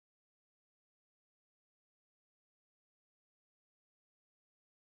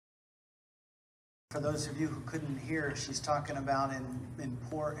For those of you who couldn't hear, she's talking about in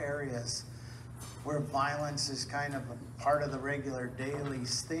poor areas where violence is kind of a part of the regular daily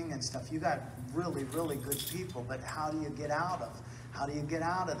thing and stuff. You got really, really good people, but how do you get out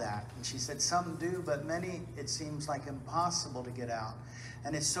of that? And she said, some do, but many, it seems like impossible to get out.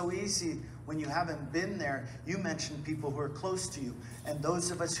 And it's so easy when you haven't been there. You mentioned people who are close to you. And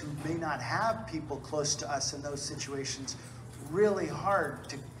those of us who may not have people close to us in those situations, really hard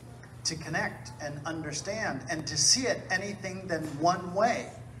to connect and understand and to see it anything than one way.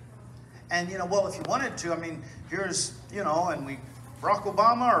 And, well, if you wanted to, I mean, here's, and Barack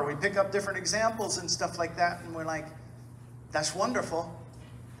Obama, or we pick up different examples and stuff like that, and we're like, that's wonderful,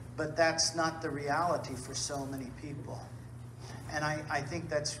 but that's not the reality for so many people. And I think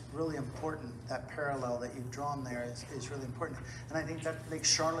that's really important. That parallel that you've drawn there is really important. And I think that makes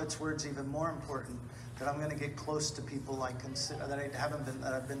Charlotte's words even more important, that I'm going to get close to people I consider, that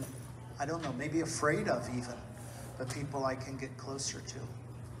I've been, I don't know, maybe afraid of even, but people I can get closer to.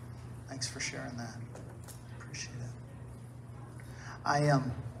 Thanks for sharing that. Appreciate it.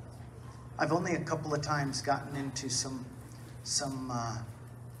 I've only a couple of times gotten into some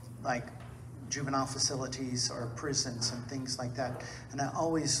like juvenile facilities or prisons and things like that. And I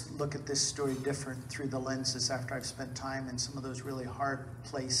always look at this story different through the lenses after I've spent time in some of those really hard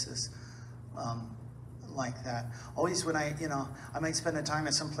places like that. Always when I might spend a time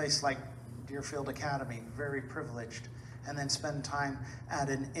at some place like Deerfield Academy, very privileged, and then spend time at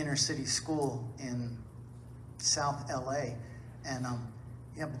an inner city school in South LA. And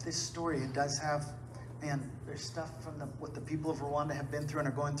yeah, but this story, it does have, man, there's stuff from what the people of Rwanda have been through and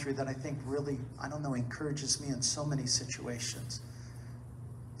are going through that I think really, I don't know, encourages me in so many situations.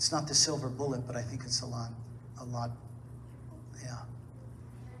 It's not the silver bullet, but I think it's a lot, yeah.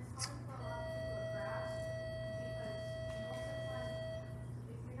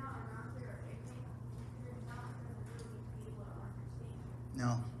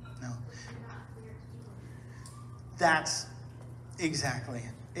 No. That's exactly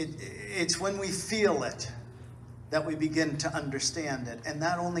it. It's when we feel it that we begin to understand it. And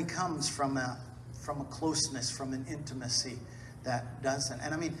that only comes from a closeness, from an intimacy that doesn't.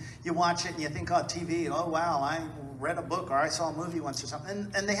 And I mean, you watch it and you think, oh, TV, oh, wow, I read a book or I saw a movie once or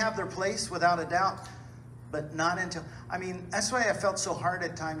something. And they have their place without a doubt, but not until, I mean, that's why I felt so hard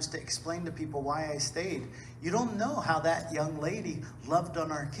at times to explain to people why I stayed. You don't know how that young lady loved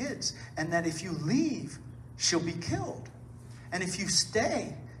on our kids, and that if you leave, she'll be killed. And if you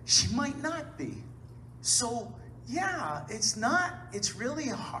stay, she might not be. So yeah, it's really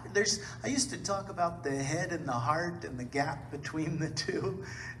hard. I used to talk about the head and the heart and the gap between the two.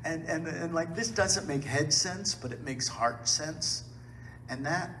 And like, this doesn't make head sense, but it makes heart sense. And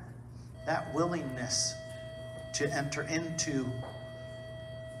that willingness to enter into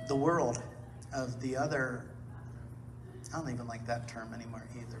the world of the other, I don't even like that term anymore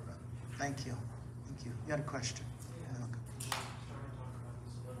either, but thank you. Thank you. You had a question?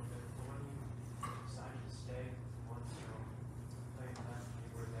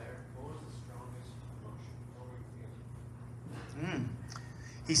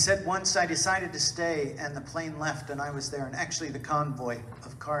 He said, once I decided to stay and the plane left and I was there, and actually the convoy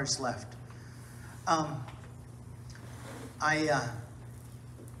of cars left.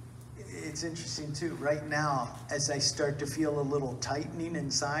 It's interesting too, right now, as I start to feel a little tightening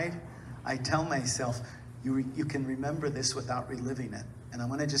inside, I tell myself, you can remember this without reliving it. And I'm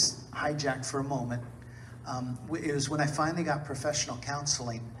gonna just hijack for a moment. It was when I finally got professional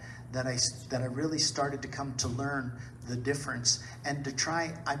counseling that I really started to come to learn the difference and to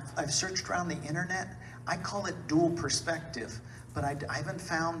try. I've searched around the internet. I call it dual perspective, but I haven't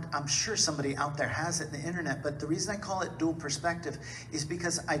found, I'm sure somebody out there has it in the internet, but the reason I call it dual perspective is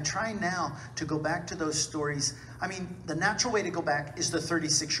because I try now to go back to those stories. I mean, the natural way to go back is the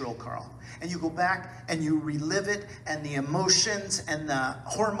 36-year-old Carl. And you go back and you relive it, and the emotions and the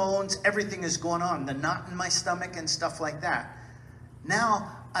hormones, everything is going on, the knot in my stomach and stuff like that.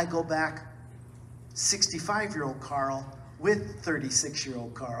 Now I go back 65-year-old Carl with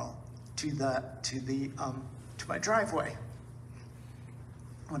 36-year-old Carl to my driveway.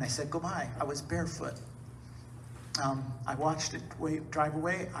 When I said goodbye, I was barefoot. I watched it drive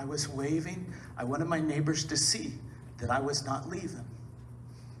away. I was waving. I wanted my neighbors to see that I was not leaving.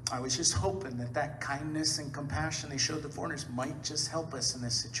 I was just hoping that kindness and compassion they showed the foreigners might just help us in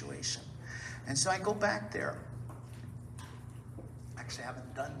this situation. And so I go back there. Actually, I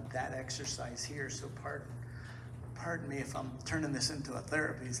haven't done that exercise here, so pardon me if I'm turning this into a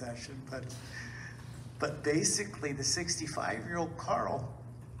therapy session, but basically the 65-year-old Carl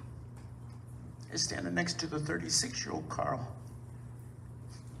is standing next to the 36-year-old Carl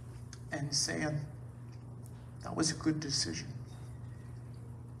and saying, That was a good decision.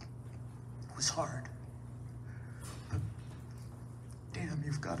 It was hard. But damn,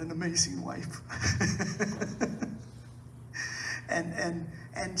 you've got an amazing wife.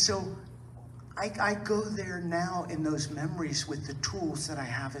 and so I go there now in those memories with the tools that I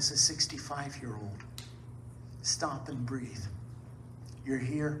have as a 65-year-old. Stop and breathe. You're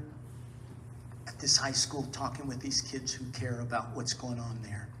here at this high school talking with these kids who care about what's going on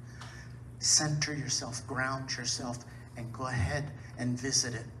there. Center yourself, ground yourself, and go ahead and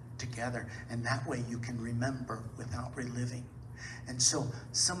visit it together. And that way you can remember without reliving. And so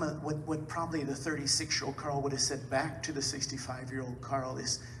some of what probably the 36-year-old Carl would have said back to the 65-year-old Carl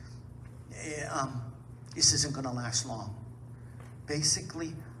is, this isn't going to last long.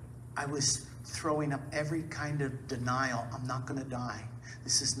 Basically, I was throwing up every kind of denial. I'm not going to die.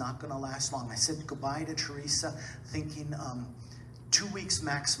 This is not going to last long. I said goodbye to Teresa thinking 2 weeks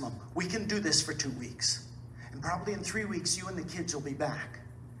maximum. We can do this for 2 weeks. And probably in 3 weeks, you and the kids will be back.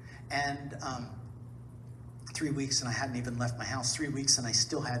 And 3 weeks, and I hadn't even left my house. 3 weeks, and I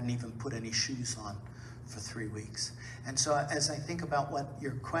still hadn't even put any shoes on for 3 weeks. And so as I think about what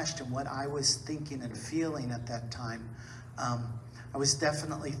your question, what I was thinking and feeling at that time, I was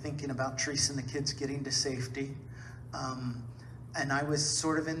definitely thinking about Teresa and the kids getting to safety. And I was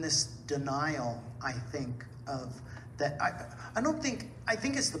sort of in this denial, I think, of that. I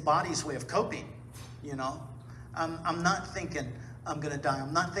think it's the body's way of coping, you know. I'm not thinking I'm going to die.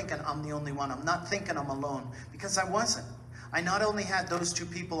 I'm not thinking I'm the only one. I'm not thinking I'm alone, because I wasn't. I not only had those two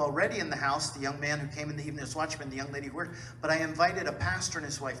people already in the house, the young man who came in the evening as watchman, the young lady who worked, but I invited a pastor and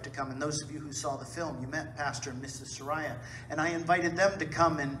his wife to come. And those of you who saw the film, you met Pastor and Mrs. Soraya. And I invited them to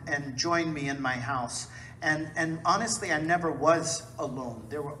come and join me in my house. And honestly, I never was alone.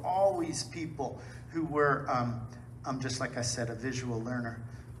 There were always people who were, I'm just like I said, a visual learner.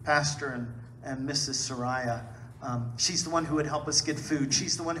 Pastor and Mrs. Soraya. She's the one who would help us get food.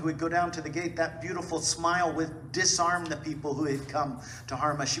 She's the one who would go down to the gate. That beautiful smile would disarm the people who had come to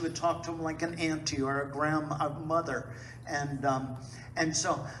harm us. She would talk to them like an auntie or a grandmother. And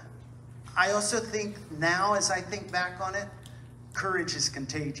so I also think now, as I think back on it, courage is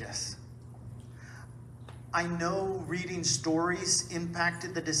contagious. I know reading stories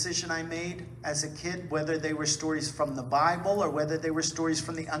impacted the decision I made as a kid, whether they were stories from the Bible or whether they were stories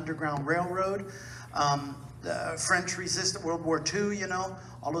from the Underground Railroad. The French resistance, World War II, you know,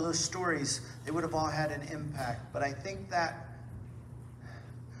 all of those stories, they would have all had an impact. But I think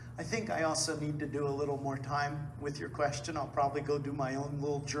I also need to do a little more time with your question. I'll probably go do my own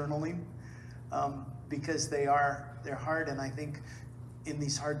little journaling because they're hard. And I think in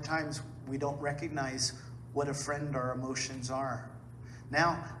these hard times, we don't recognize what a friend our emotions are.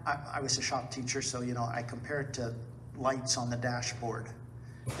 Now, I was a shop teacher, so, you know, I compare it to lights on the dashboard.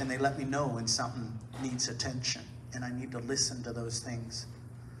 And they let me know when something needs attention, and I need to listen to those things.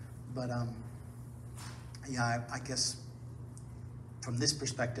 But yeah, I guess from this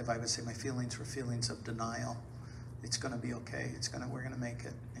perspective, I would say my feelings were feelings of denial. It's going to be okay. We're going to make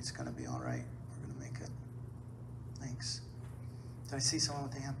it. It's going to be all right. We're going to make it. Thanks. Did I see someone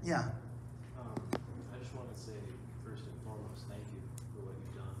with a hand? Yeah. I just want to say, first and foremost, thank you for what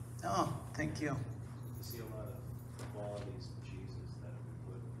you've done. Oh, thank you. I see a lot of qualities of Jesus that have been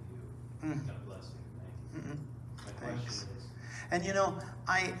put into you. God bless you. Thank you. My question is, and you know,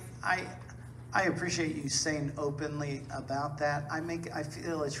 I appreciate you saying openly about that. I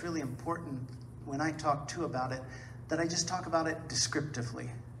feel it's really important when I talk too about it that I just talk about it descriptively.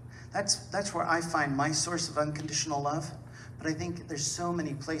 That's where I find my source of unconditional love. But I think there's so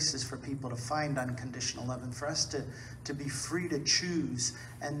many places for people to find unconditional love, and for us to be free to choose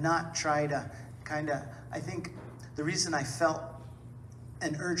and not try to I think the reason I felt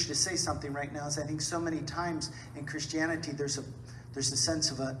an urge to say something right now is I think so many times in Christianity there's a sense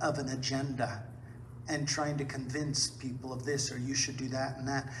of an agenda and trying to convince people of this, or you should do that and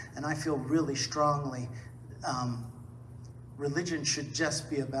that. And I feel really strongly religion should just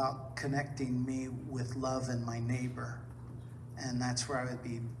be about connecting me with love and my neighbor. And that's where I would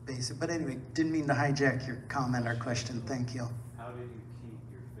be basic. But anyway, didn't mean to hijack your comment or question. Thank you. How did you keep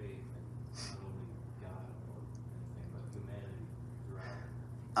your faith in not only God or anything, but humanity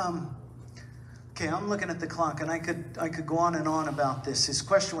throughout? Okay, I'm looking at the clock, and I could go on and on about this. His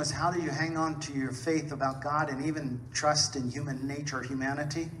question was, how do you hang on to your faith about God and even trust in human nature or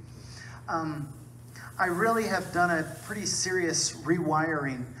humanity? I really have done a pretty serious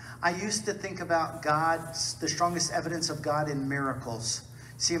rewiring. I used to think about the strongest evidence of God in miracles.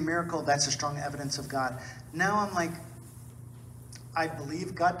 See a miracle, that's a strong evidence of God. Now I'm like, I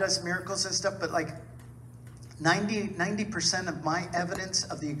believe God does miracles and stuff, but like 90% of my evidence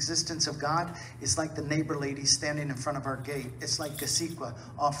of the existence of God is like the neighbor lady standing in front of our gate. It's like Gasiqua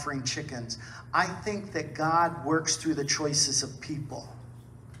offering chickens. I think that God works through the choices of people.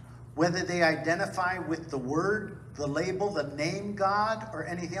 Whether they identify with the word, the label, the name God, or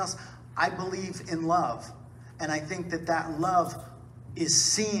anything else, I believe in love. And I think that that love is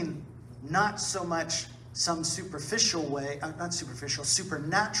seen not so much some superficial way, not superficial,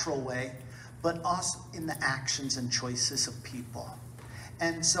 supernatural way, but also in the actions and choices of people.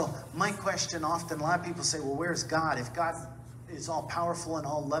 And so my question often, a lot of people say, well, where's God? If God is all powerful and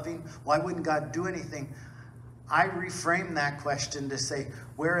all loving, why wouldn't God do anything? I reframe that question to say,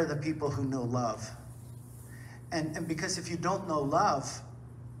 where are the people who know love? And because if you don't know love,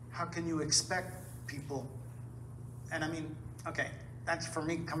 how can you expect people? And I mean, okay, that's for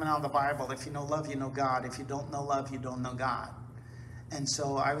me coming out of the Bible. If you know love, you know God. If you don't know love, you don't know God. And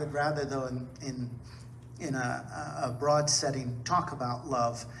so I would rather, though, in a broad setting, talk about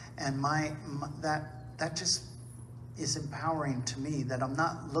love. And that just is empowering to me, that I'm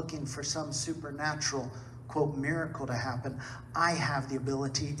not looking for some supernatural, quote, miracle to happen. I have the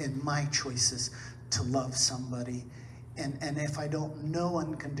ability in my choices to love somebody. And if I don't know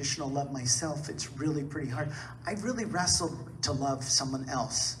unconditional love myself, it's really pretty hard. I really wrestled to love someone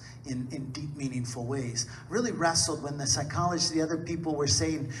else in deep, meaningful ways. I really wrestled when the psychologists, the other people were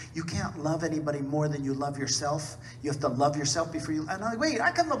saying, you can't love anybody more than you love yourself. You have to love yourself before you... And I'm like, wait,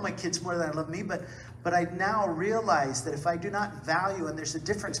 I can love my kids more than I love me, but I now realize that if I do not value, and there's a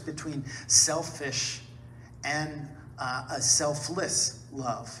difference between selfish and a selfless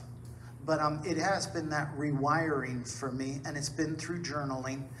love. But it has been that rewiring for me, and it's been through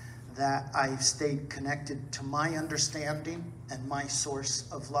journaling that I've stayed connected to my understanding and my source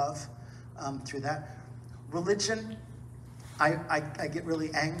of love through that. Religion, I get really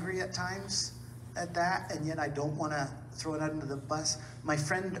angry at times at that, and yet I don't want to throw it under the bus. My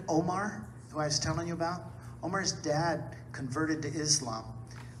friend Omar, who I was telling you about, Omar's dad converted to Islam.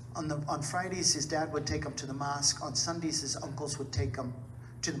 On Fridays, his dad would take him to the mosque. On Sundays, his uncles would take him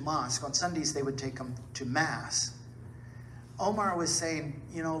to the mosque. On Sundays, they would take him to Mass. Omar was saying,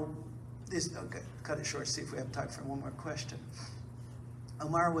 you know, okay, cut it short, see if we have time for one more question.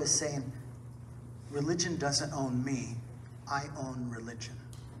 Omar was saying, religion doesn't own me, I own religion.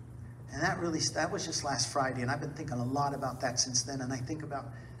 And that was just last Friday, and I've been thinking a lot about that since then, and I think about,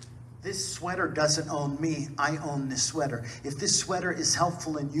 this sweater doesn't own me, I own this sweater. If this sweater is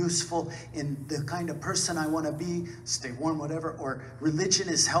helpful and useful in the kind of person I want to be, stay warm, whatever, or religion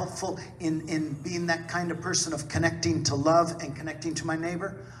is helpful in being that kind of person of connecting to love and connecting to my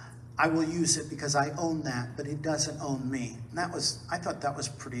neighbor, I will use it because I own that, but it doesn't own me. And I thought that was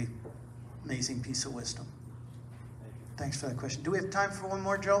a pretty amazing piece of wisdom. Thanks for that question. Do we have time for one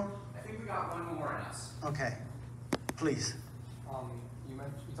more, Joe? I think we got one more in us. Okay, please.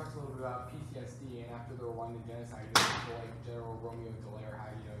 You talked a little bit about PTSD, and after the Rwandan genocide, people like General Romeo Dallaire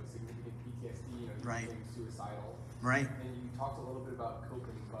had, significant PTSD, he right. became suicidal. Right. And you talked a little bit about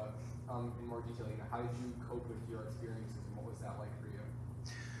coping, but in more detail, how did you cope with your experiences, and what was that like for you?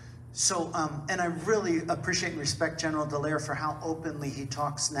 So, and I really appreciate and respect General Dallaire for how openly he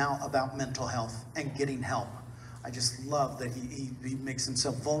talks now about mental health and getting help. I just love that he makes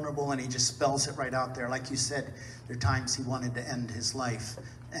himself vulnerable, and he just spells it right out there. Like you said, there are times he wanted to end his life.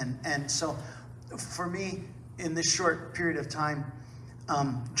 And so for me, in this short period of time,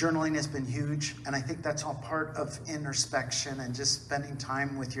 journaling has been huge. And I think that's all part of introspection and just spending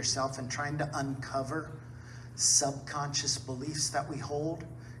time with yourself and trying to uncover subconscious beliefs that we hold.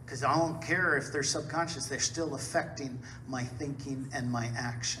 Because I don't care if they're subconscious, they're still affecting my thinking and my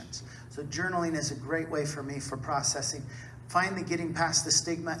actions. So journaling is a great way for me for processing, finally getting past the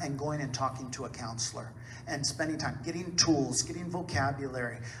stigma and going and talking to a counselor and spending time, getting tools, getting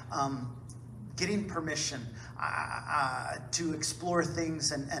vocabulary, getting permission to explore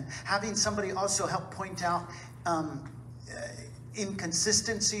things, and having somebody also help point out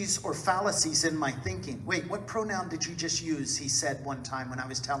inconsistencies or fallacies in my thinking. Wait, what pronoun did you just use? He said one time when I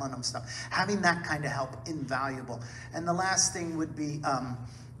was telling him stuff. Having that kind of help, invaluable. And the last thing would be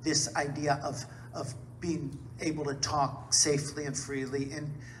this idea of being able to talk safely and freely, and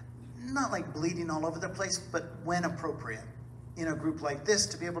not like bleeding all over the place, but when appropriate. In a group like this,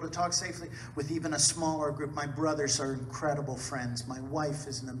 to be able to talk safely with even a smaller group. My brothers are incredible friends. My wife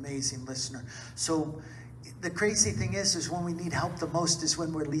is an amazing listener. So the crazy thing is when we need help the most is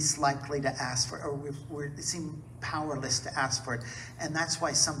when we're least likely to ask for it, or we seem powerless to ask for it. And that's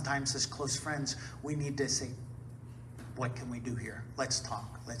why sometimes as close friends, we need to say, what can we do here? Let's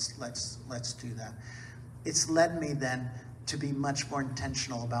talk. Let's do that. It's led me then to be much more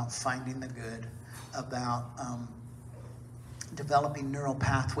intentional about finding the good, about developing neural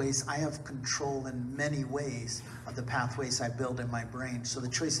pathways. I have control in many ways of the pathways I build in my brain. So the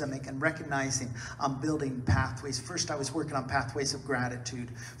choices I make and recognizing I'm building pathways. First I was working on pathways of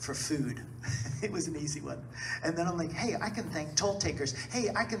gratitude for food. It was an easy one. And then I'm like, hey, I can thank toll takers. Hey,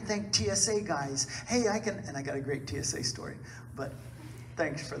 I can thank TSA guys. Hey, and I got a great TSA story. But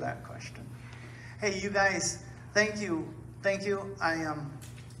thanks for that question. Hey, you guys, thank you. Thank you.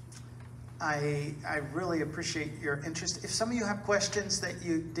 I really appreciate your interest. If some of you have questions that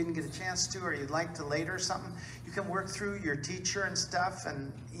you didn't get a chance to or you'd like to later or something, you can work through your teacher and stuff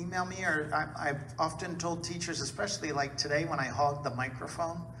and email me. Or I've often told teachers, especially like today when I hog the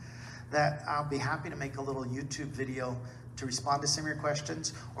microphone, that I'll be happy to make a little YouTube video to respond to some of your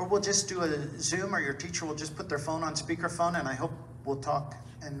questions. Or we'll just do a Zoom, or your teacher will just put their phone on speakerphone, and I hope we'll talk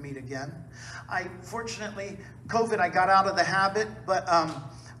and meet again. Fortunately, COVID, I got out of the habit, but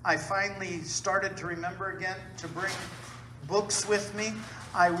I finally started to remember again to bring books with me.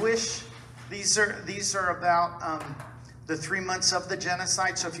 I wish these are about the 3 months of the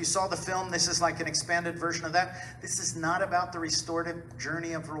genocide. So if you saw the film, this is like an expanded version of that. This is not about the restorative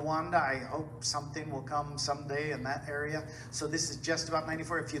journey of Rwanda. I hope something will come someday in that area. So this is just about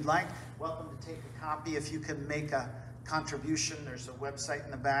 94. If you'd like, welcome to take a copy. If you can make a contribution, there's a website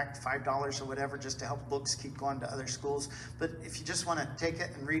in the back, $5 or whatever, just to help books keep going to other schools. But if you just want to take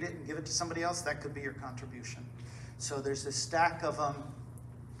it and read it and give it to somebody else, that could be your contribution. So there's a stack of them,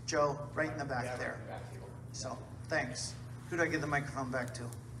 Joe, right in the back there. So thanks. Who do I give the microphone back to?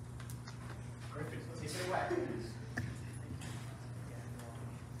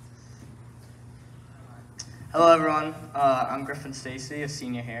 Hello everyone, I'm Griffin Stacy, a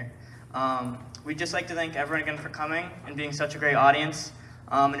senior here. We'd just like to thank everyone again for coming and being such a great audience.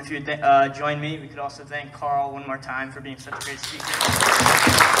 And if you'd join me, we could also thank Carl one more time for being such a great speaker.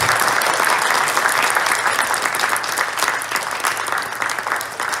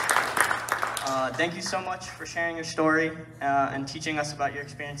 Thank you so much for sharing your story and teaching us about your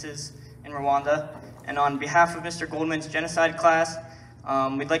experiences in Rwanda. And on behalf of Mr. Goldman's genocide class,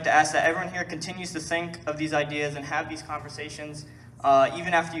 we'd like to ask that everyone here continues to think of these ideas and have these conversations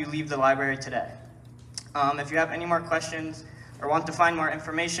even after you leave the library today. If you have any more questions or want to find more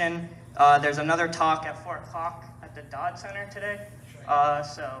information, there's another talk at 4 o'clock at the Dodd Center today.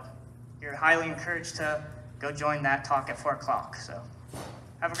 So you're highly encouraged to go join that talk at 4 o'clock. So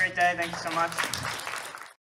have a great day. Thank you so much.